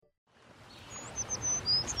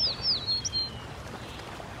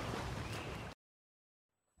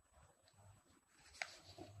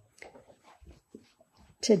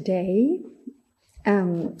Today,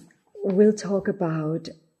 we'll talk about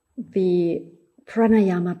the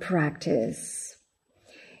pranayama practice.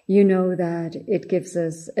 You know that it gives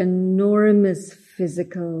us enormous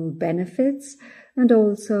physical benefits and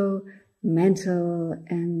also mental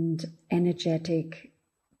and energetic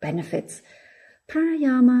benefits.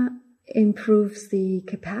 Pranayama improves the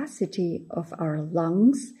capacity of our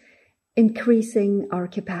lungs, increasing our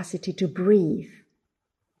capacity to breathe.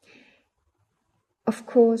 Of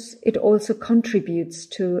course, it also contributes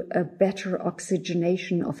to a better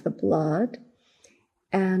oxygenation of the blood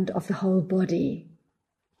and of the whole body.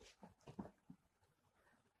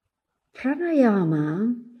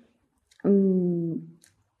 Pranayama,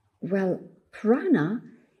 prana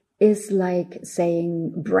is like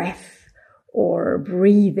saying breath or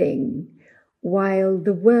breathing, while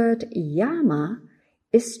the word yama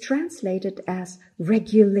is translated as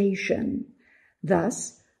regulation.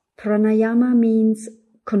 Thus, pranayama means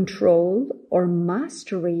control or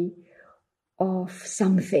mastery of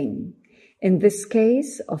something. In this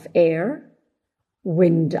case, of air,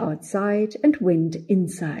 wind outside and wind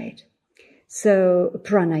inside. So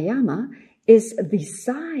pranayama is the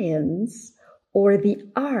science or the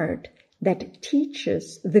art that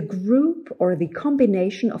teaches the group or the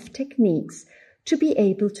combination of techniques to be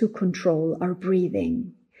able to control our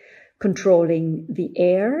breathing, controlling the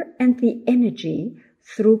air and the energy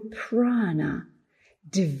through prana,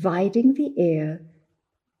 dividing the air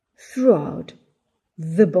throughout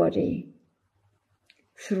the body,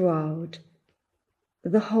 throughout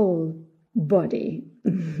the whole body.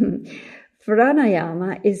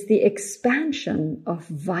 Pranayama is the expansion of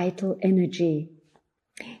vital energy,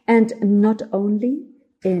 and not only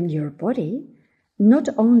in your body, not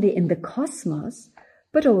only in the cosmos,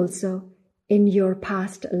 but also in your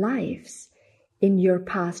past lives, in your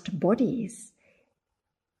past bodies,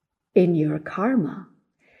 in your karma.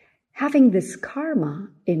 Having this karma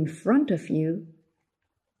in front of you,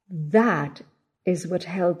 that is what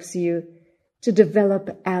helps you to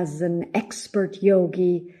develop as an expert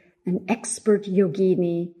yogi, an expert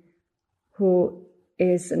yogini, who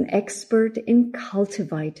is an expert in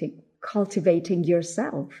cultivating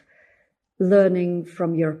yourself, learning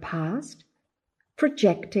from your past,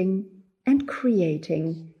 projecting and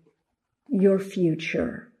creating your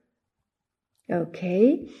future.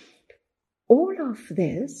 Okay? All of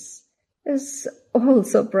this is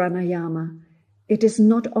also pranayama. It is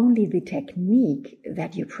not only the technique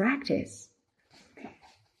that you practice.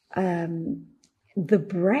 The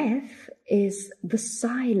breath is the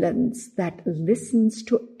silence that listens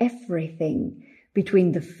to everything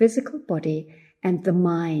between the physical body and the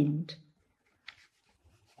mind.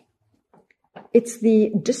 It's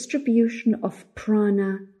the distribution of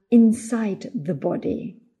prana inside the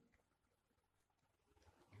body.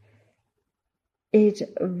 It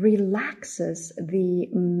relaxes the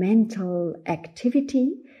mental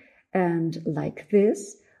activity, and like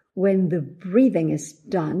this, when the breathing is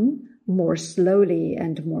done more slowly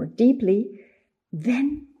and more deeply,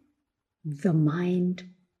 then the mind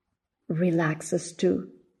relaxes too,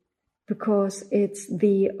 because it's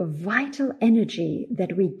the vital energy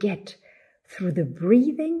that we get through the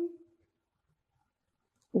breathing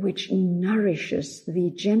which nourishes the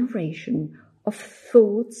generation of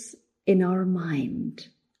thoughts in our mind.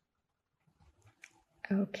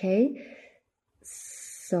 Okay,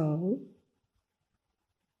 so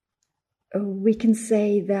we can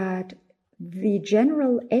say that the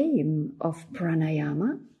general aim of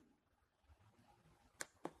pranayama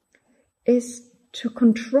is to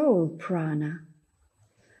control prana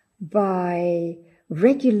by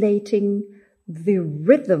regulating the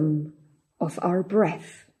rhythm of our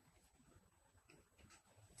breath.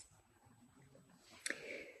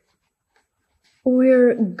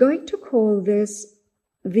 We're going to call this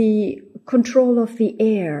the control of the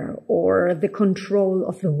air or the control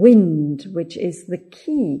of the wind, which is the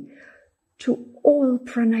key to all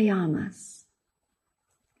pranayamas.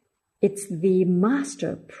 It's the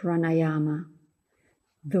master pranayama,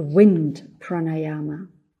 the wind pranayama.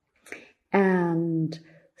 And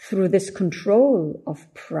through this control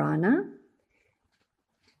of prana,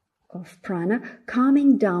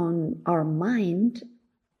 calming down our mind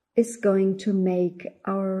is going to make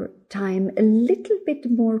our time a little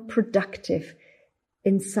bit more productive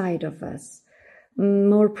inside of us,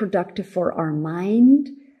 more productive for our mind,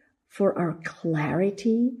 for our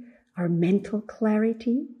clarity, our mental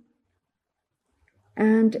clarity.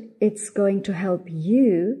 And it's going to help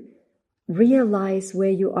you realize where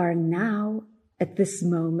you are now at this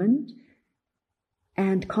moment,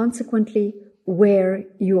 and consequently where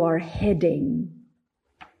you are heading,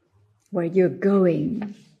 where you're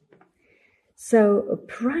going. So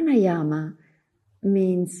pranayama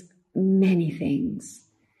means many things.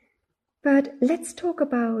 But let's talk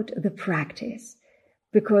about the practice,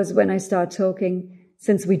 because when I start talking,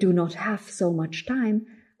 since we do not have so much time,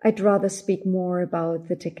 I'd rather speak more about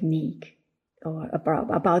the technique or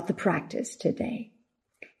about the practice today.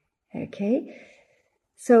 Okay?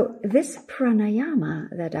 So this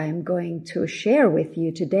pranayama that I'm going to share with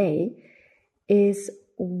you today is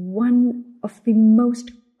one of the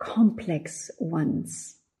most complex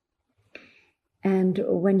ones. And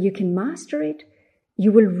when you can master it,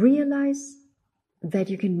 you will realize that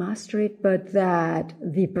you can master it, but that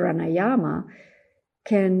the pranayama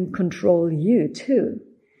can control you too.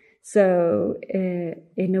 So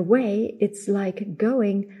in a way, it's like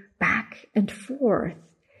going back and forth.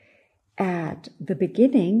 At the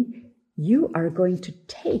beginning, you are going to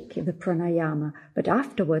take the pranayama, but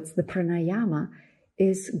afterwards the pranayama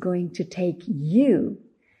is going to take you,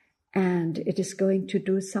 and it is going to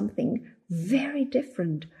do something very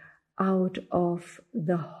different out of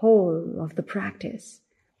the whole of the practice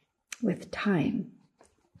with time.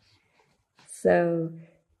 So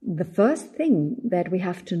the first thing that we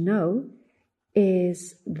have to know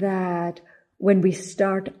is that when we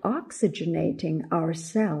start oxygenating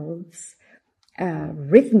ourselves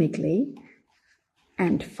rhythmically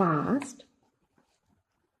and fast,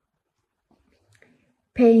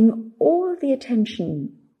 paying all the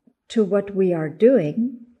attention to what we are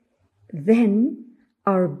doing, then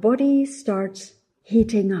our body starts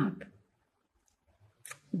heating up.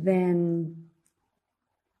 Then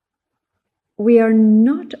we are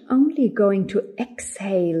not only going to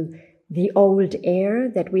exhale the old air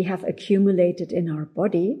that we have accumulated in our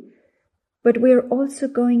body, but we're also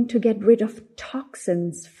going to get rid of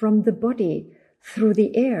toxins from the body through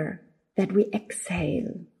the air that we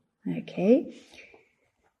exhale. Okay?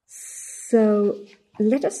 So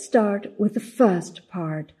let us start with the first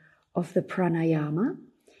part of the pranayama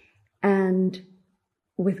and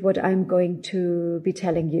with what I'm going to be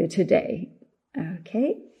telling you today.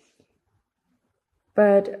 Okay?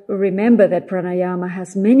 But remember that pranayama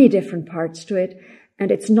has many different parts to it, and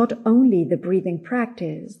it's not only the breathing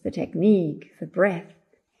practice, the technique, the breath.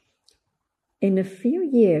 In a few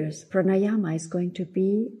years, pranayama is going to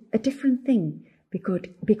be a different thing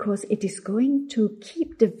because it is going to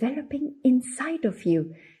keep developing inside of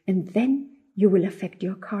you, and then you will affect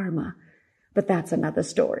your karma. But that's another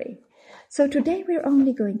story. So today we're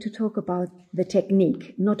only going to talk about the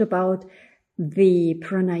technique, not about the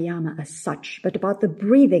pranayama as such, but about the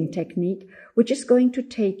breathing technique, which is going to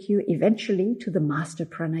take you eventually to the master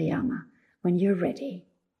pranayama when you're ready.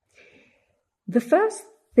 The first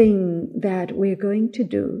thing that we're going to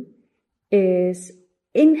do is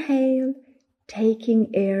inhale,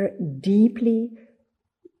 taking air deeply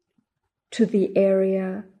to the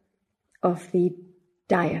area of the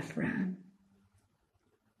diaphragm.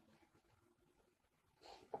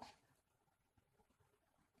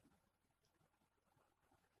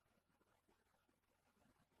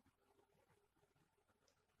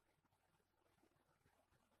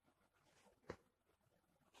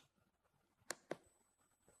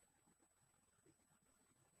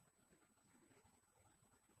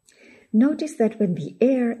 Notice that when the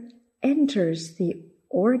air enters the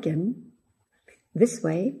organ this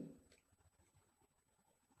way,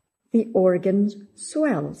 the organ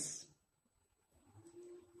swells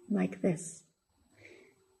like this.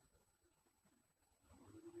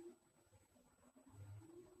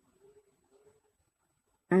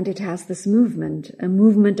 And it has this movement, a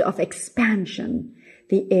movement of expansion.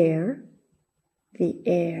 The air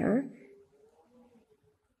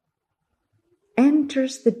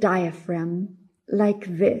enters the diaphragm like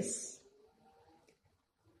this.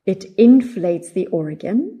 It inflates the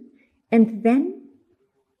organ, and then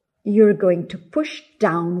you're going to push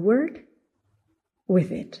downward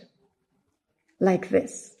with it. Like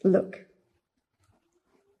this. Look.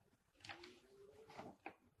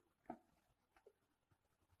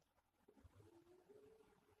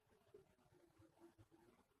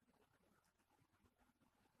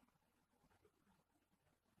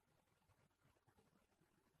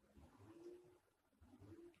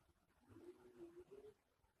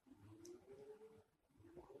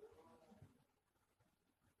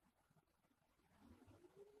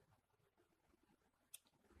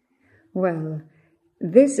 Well,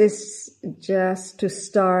 this is just to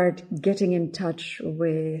start getting in touch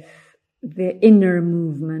with the inner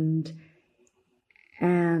movement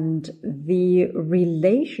and the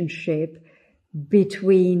relationship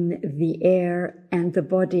between the air and the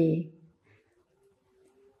body,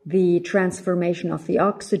 the transformation of the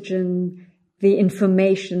oxygen, the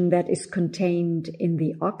information that is contained in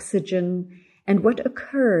the oxygen, and what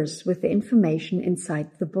occurs with the information inside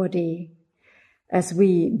the body. As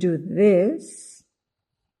we do this,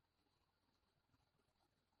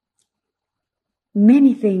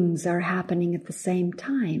 many things are happening at the same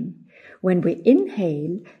time when we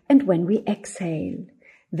inhale and when we exhale.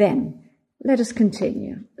 Then, let us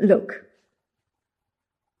continue. Look.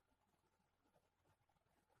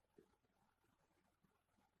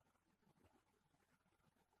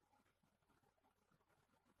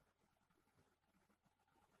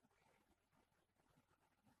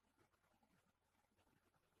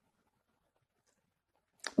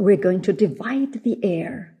 We're going to divide the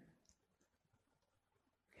air.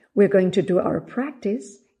 We're going to do our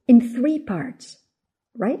practice in 3 parts,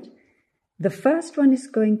 right? The first one is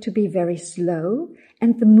going to be very slow,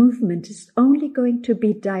 and the movement is only going to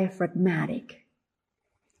be diaphragmatic.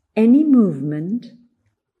 Any movement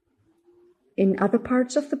in other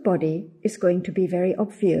parts of the body is going to be very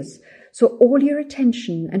obvious. So all your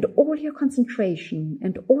attention and all your concentration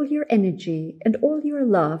and all your energy and all your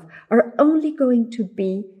love are only going to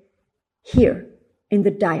be here in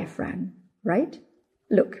the diaphragm, right?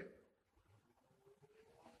 Look.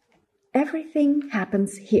 Everything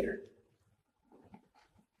happens here.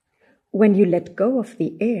 When you let go of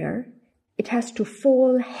the air, it has to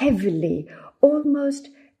fall heavily, almost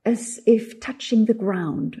as if touching the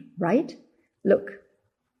ground, right? Look.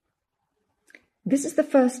 This is the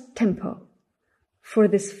first tempo for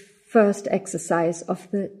this first exercise of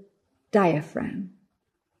the diaphragm.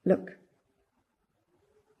 Look.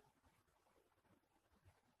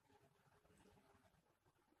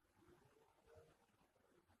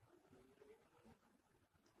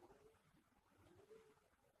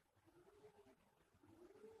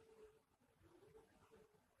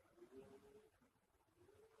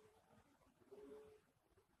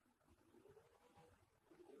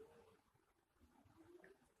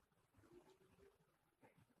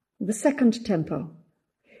 The second tempo,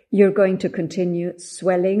 you're going to continue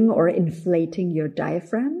swelling or inflating your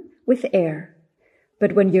diaphragm with air.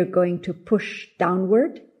 But when you're going to push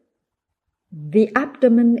downward, the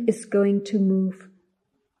abdomen is going to move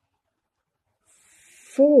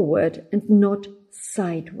forward and not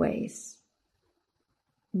sideways.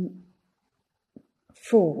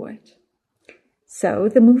 Forward. So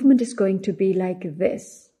the movement is going to be like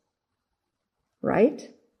this, right?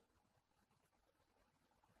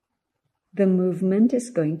 The movement is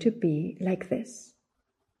going to be like this.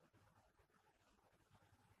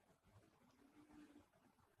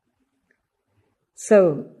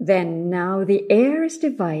 So then now the air is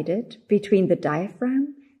divided between the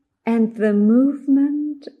diaphragm and the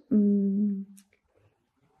movement.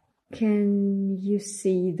 Can you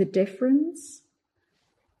see the difference?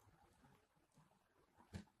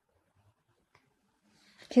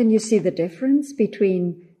 Can you see the difference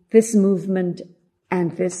between this movement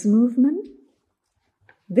and this movement?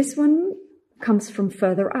 This one comes from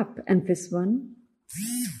further up and this one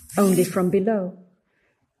only from below.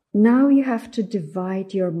 Now you have to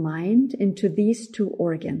divide your mind into these 2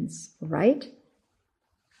 organs, right?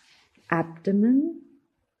 Abdomen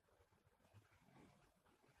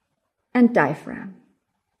and diaphragm.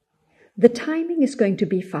 The timing is going to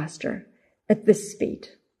be faster at this speed.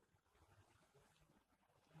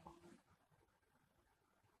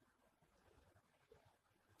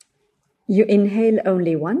 You inhale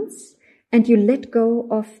only once and you let go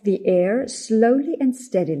of the air slowly and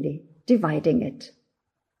steadily, dividing it.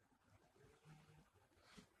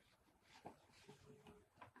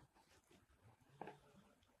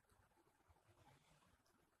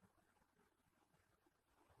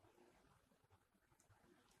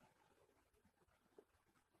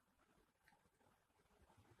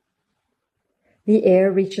 The air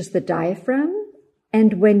reaches the diaphragm,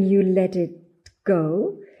 and when you let it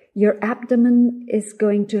go, your abdomen is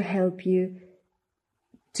going to help you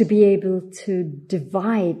to be able to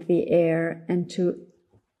divide the air and to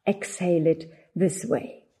exhale it this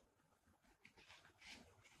way.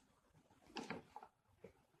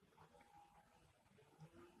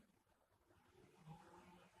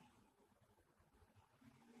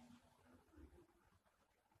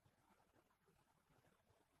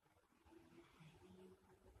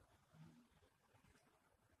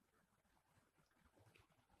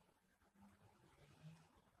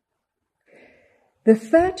 The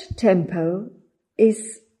third tempo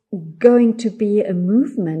is going to be a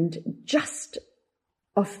movement just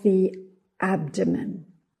of the abdomen.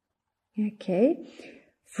 Okay?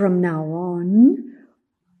 From now on,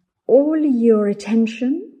 all your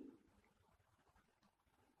attention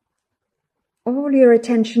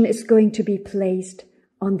is going to be placed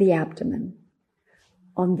on the abdomen,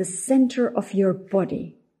 on the center of your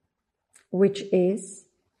body. which is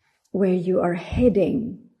where you are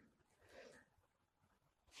heading.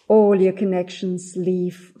 All your connections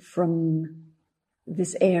leave from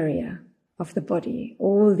this area of the body.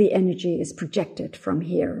 All the energy is projected from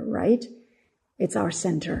here, right? It's our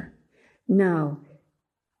center. Now,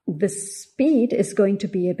 the speed is going to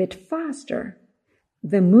be a bit faster.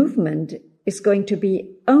 The movement is going to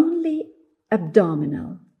be only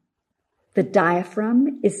abdominal. The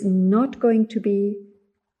diaphragm is not going to be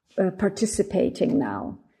participating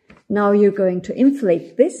now. Now you're going to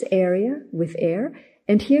inflate this area with air,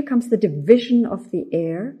 and here comes the division of the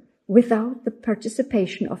air without the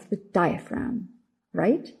participation of the diaphragm,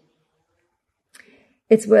 right?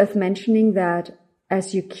 It's worth mentioning that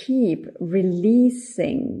as you keep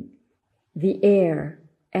releasing the air,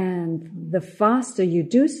 and the faster you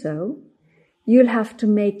do so, you'll have to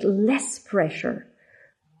make less pressure,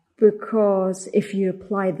 because if you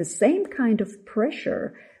apply the same kind of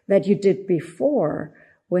pressure that you did before,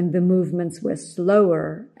 when the movements were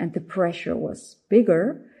slower and the pressure was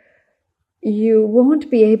bigger, you won't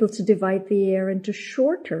be able to divide the air into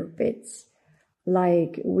shorter bits,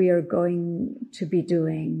 like we are going to be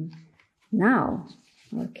doing now.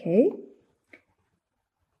 Okay?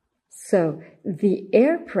 So the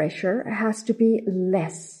air pressure has to be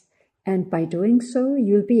less, and by doing so,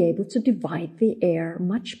 you'll be able to divide the air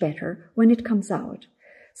much better when it comes out.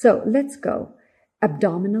 So let's go.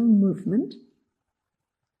 Abdominal movement.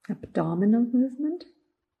 Abdominal movement.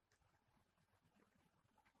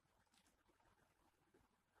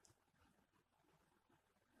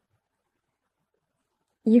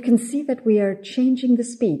 You can see that we are changing the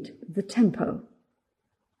speed, the tempo.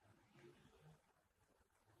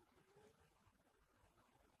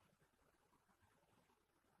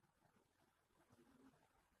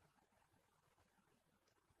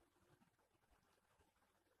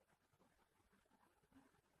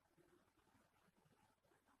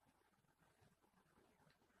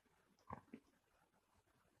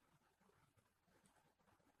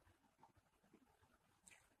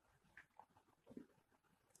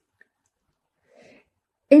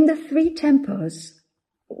 In the 3 tempos,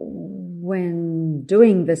 when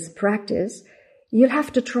doing this practice, you'll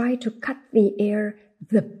have to try to cut the air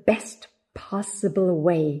the best possible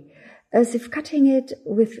way, as if cutting it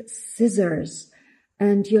with scissors,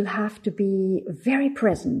 and you'll have to be very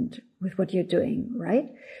present with what you're doing, right?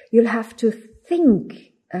 You'll have to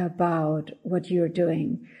think about what you're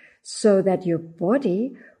doing so that your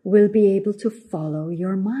body will be able to follow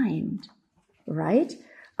your mind, right?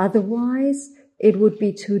 Otherwise, it would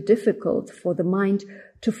be too difficult for the mind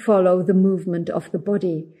to follow the movement of the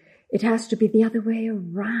body. It has to be the other way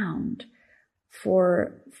around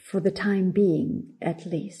for the time being, at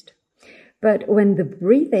least. But when the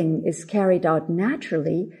breathing is carried out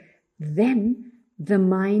naturally, then the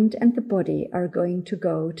mind and the body are going to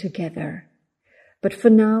go together. But for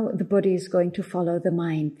now, the body is going to follow the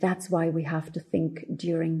mind. That's why we have to think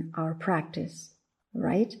during our practice,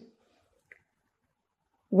 right?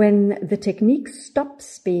 When the technique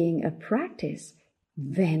stops being a practice,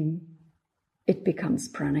 then it becomes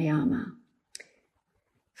pranayama.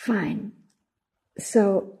 Fine.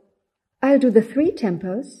 So I'll do the 3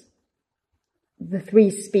 tempos, the 3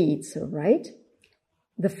 speeds, right?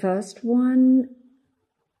 The first one,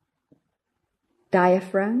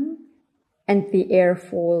 diaphragm, and the air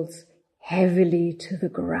falls heavily to the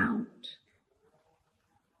ground.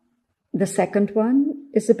 The second one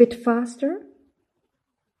is a bit faster,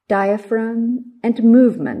 diaphragm and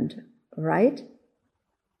movement, right?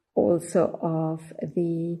 Also of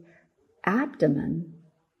the abdomen.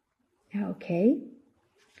 Okay.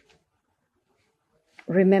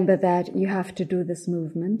 Remember that you have to do this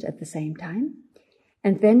movement at the same time.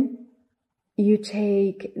 And then you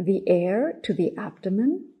take the air to the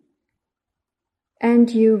abdomen and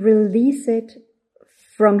you release it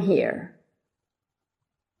from here.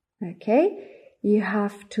 Okay? You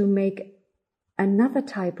have to make another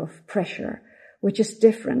type of pressure, which is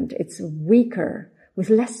different. It's weaker, with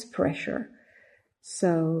less pressure,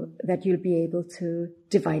 so that you'll be able to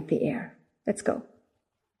divide the air. Let's go.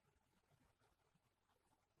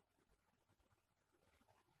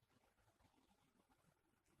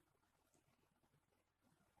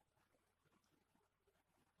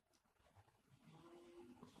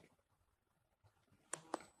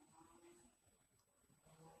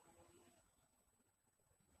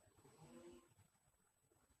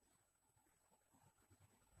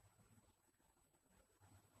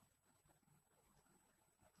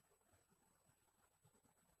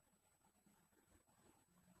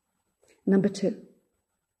 Number 2.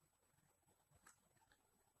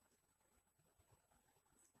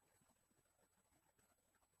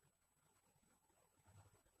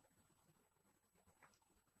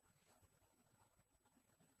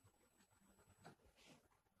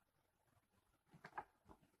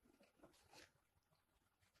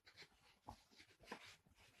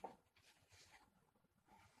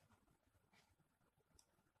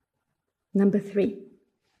 Number 3.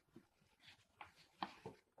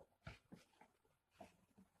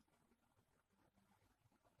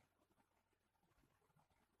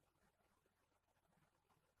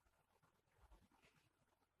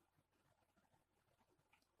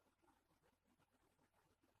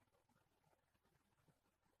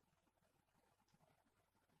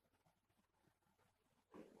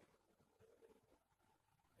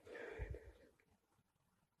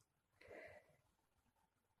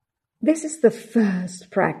 This is the first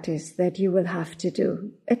practice that you will have to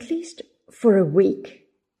do, at least for a week.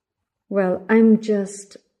 Well, I'm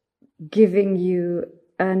just giving you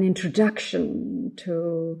an introduction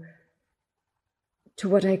to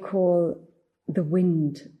what I call the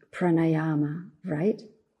wind pranayama, right?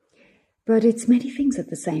 But it's many things at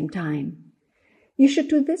the same time. You should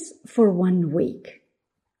do this for 1 week.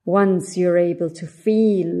 Once you're able to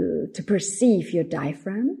feel, to perceive your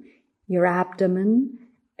diaphragm, your abdomen,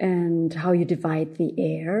 and how you divide the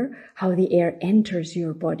air, how the air enters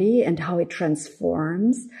your body and how it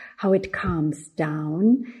transforms, how it calms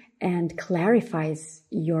down and clarifies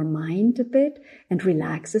your mind a bit and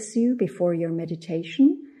relaxes you before your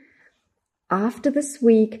meditation. After this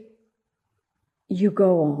week, you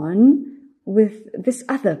go on with this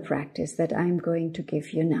other practice that I'm going to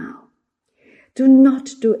give you now. Do not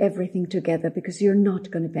do everything together because you're not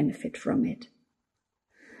going to benefit from it.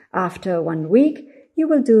 After 1 week, you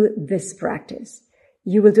will do this practice.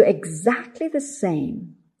 You will do exactly the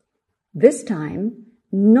same. This time,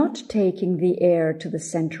 not taking the air to the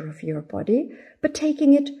center of your body, but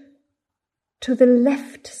taking it to the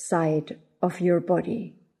left side of your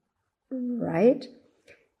body, right?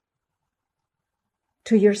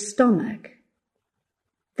 To your stomach.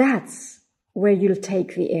 That's where you'll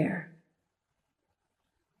take the air.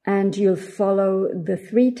 And you'll follow the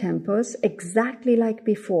 3 tempos exactly like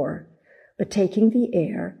before, but taking the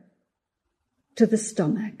air to the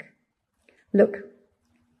stomach. Look,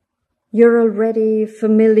 you're already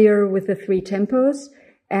familiar with the 3 tempos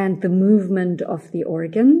and the movement of the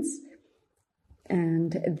organs.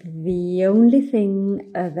 And the only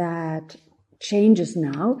thing that changes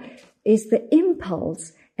now is the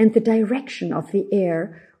impulse and the direction of the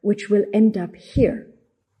air, which will end up here,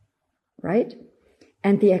 right?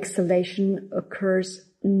 And the exhalation occurs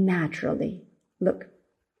naturally. Look.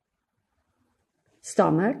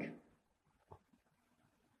 Stomach.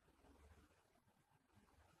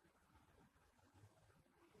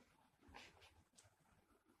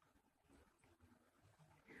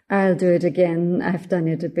 I'll do it again. I've done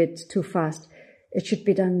it a bit too fast. It should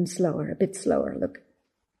be done slower, a bit slower. Look.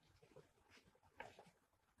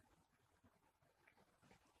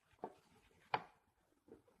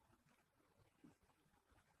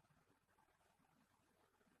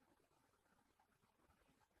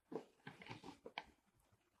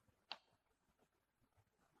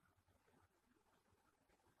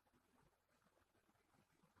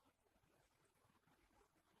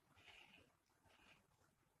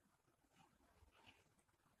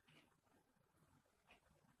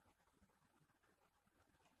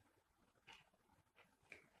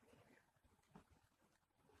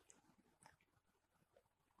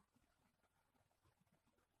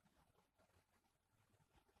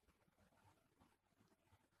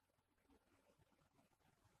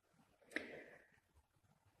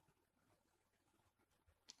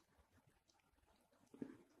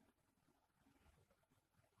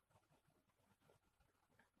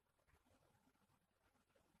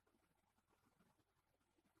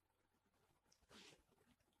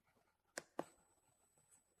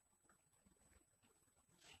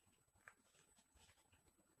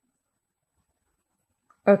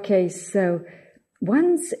 Okay, so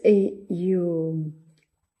once you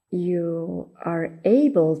are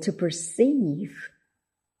able to perceive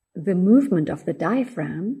the movement of the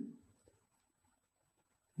diaphragm,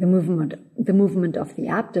 the movement of the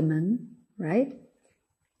abdomen, right?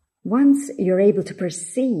 Once you're able to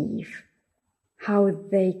perceive how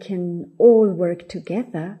they can all work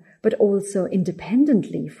together, but also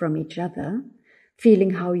independently from each other,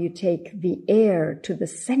 feeling how you take the air to the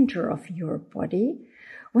center of your body.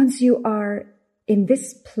 Once you are in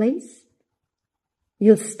this place,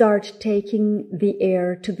 you'll start taking the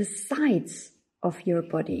air to the sides of your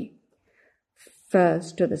body.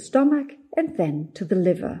 First to the stomach and then to the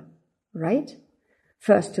liver, right?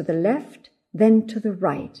 First to the left, then to the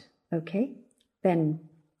right, okay? Then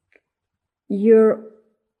you're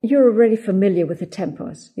already familiar with the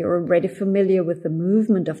tempos. You're already familiar with the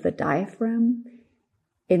movement of the diaphragm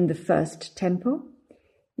in the first tempo.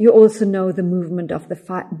 You also know the movement of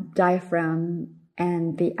the diaphragm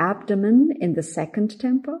and the abdomen in the second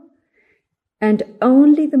tempo. and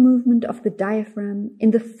only the movement of the diaphragm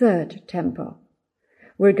in the third tempo.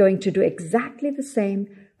 We're going to do exactly the same,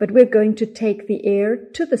 but we're going to take the air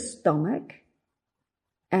to the stomach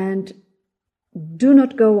and do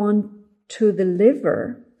not go on to the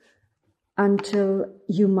liver until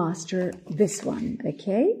you master this one,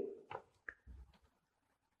 okay?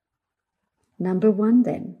 Number 1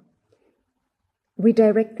 then. We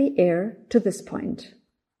direct the air to this point.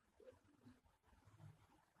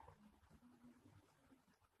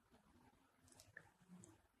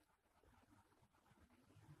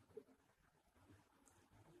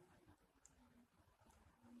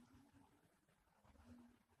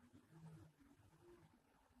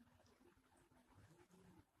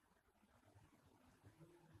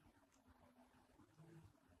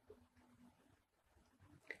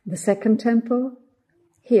 The second tempo,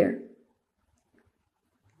 here.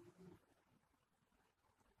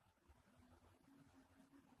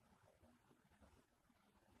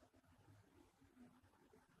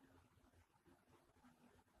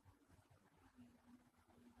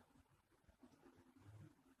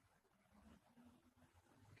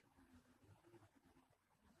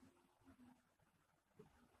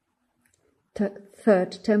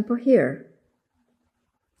 Third tempo here.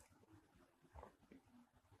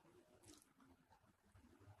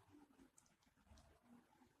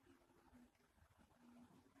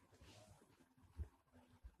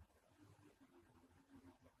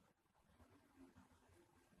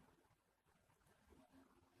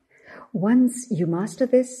 Once you master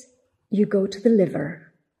this, you go to the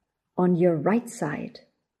liver on your right side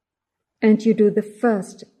and you do the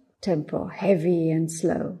first tempo, heavy and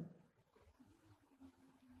slow.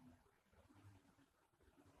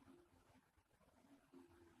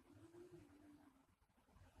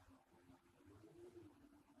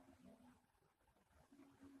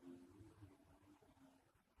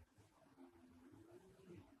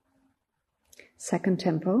 Second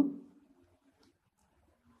tempo.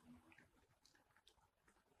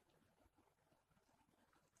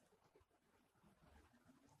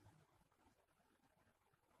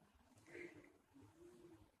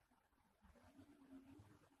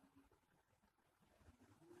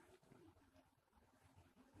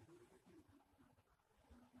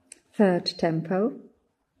 Third tempo.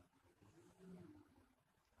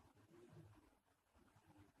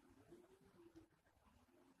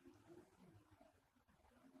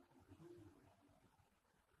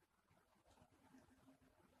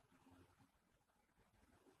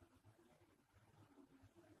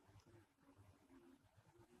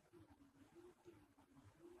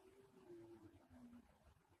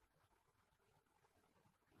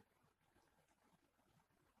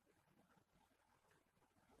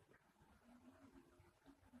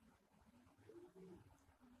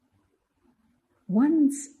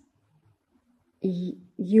 Once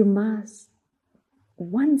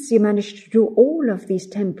you manage to do all of these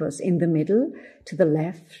tempos in the middle, to the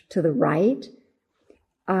left, to the right,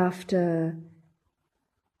 after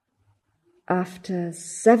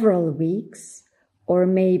several weeks, or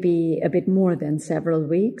maybe a bit more than several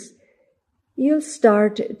weeks, you'll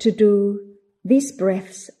start to do these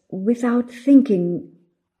breaths without thinking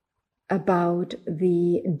about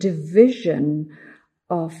the division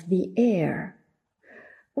of the air.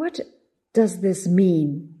 What does this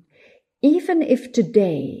mean? Even if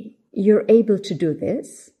today you're able to do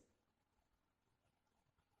this,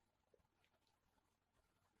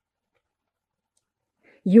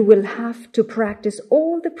 you will have to practice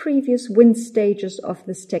all the previous wind stages of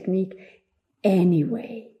this technique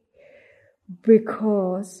anyway,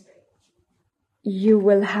 because you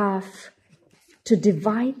will have to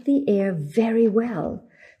divide the air very well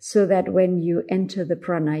so that when you enter the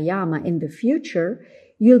pranayama in the future,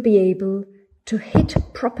 you'll be able to hit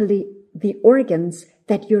properly the organs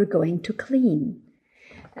that you're going to clean.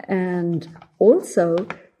 And also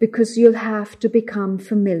because you'll have to become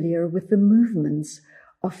familiar with the movements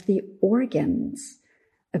of the organs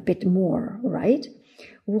a bit more, right?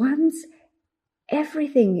 Once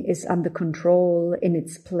everything is under control in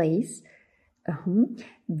its place,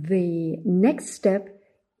 the next step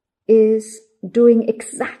is doing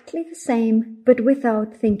exactly the same, but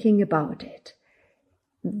without thinking about it.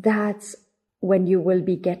 That's when you will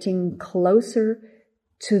be getting closer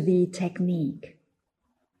to the technique.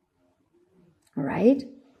 All right?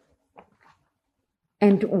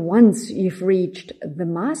 And once you've reached the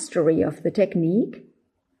mastery of the technique,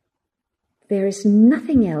 there is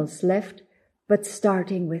nothing else left but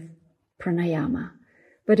starting with pranayama.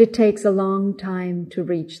 But it takes a long time to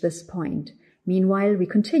reach this point. Meanwhile, we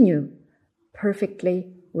continue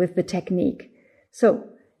perfectly with the technique. So,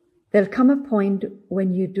 There'll come a point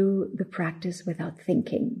when you do the practice without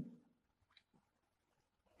thinking.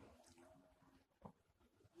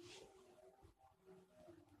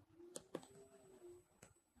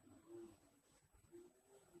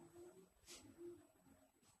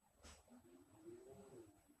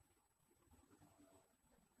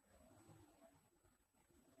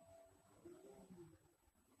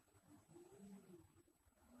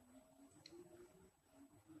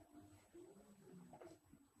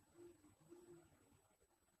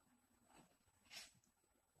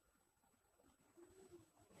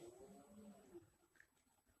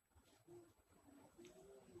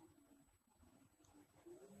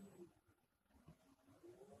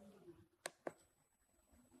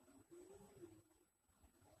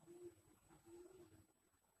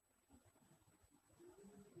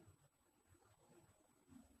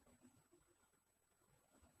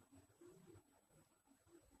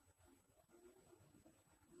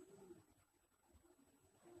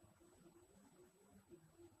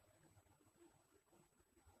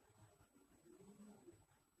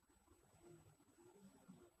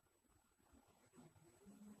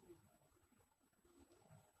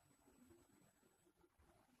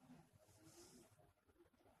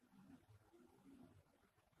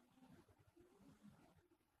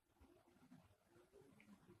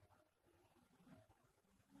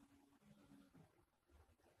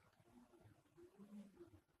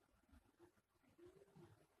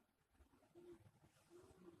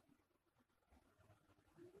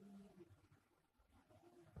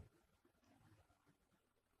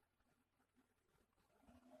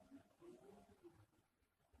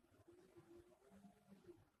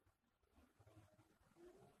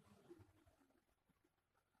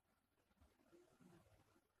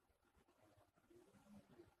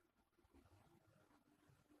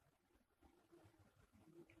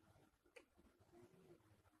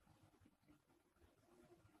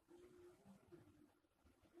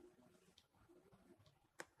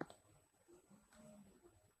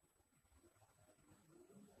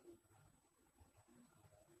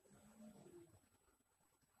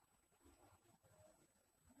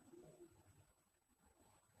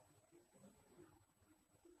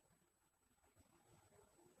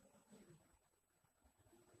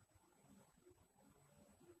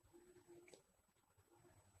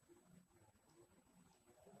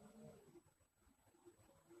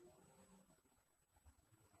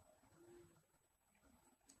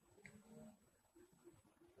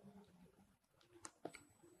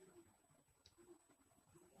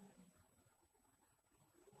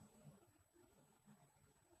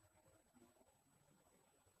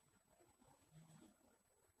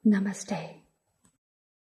 Namaste.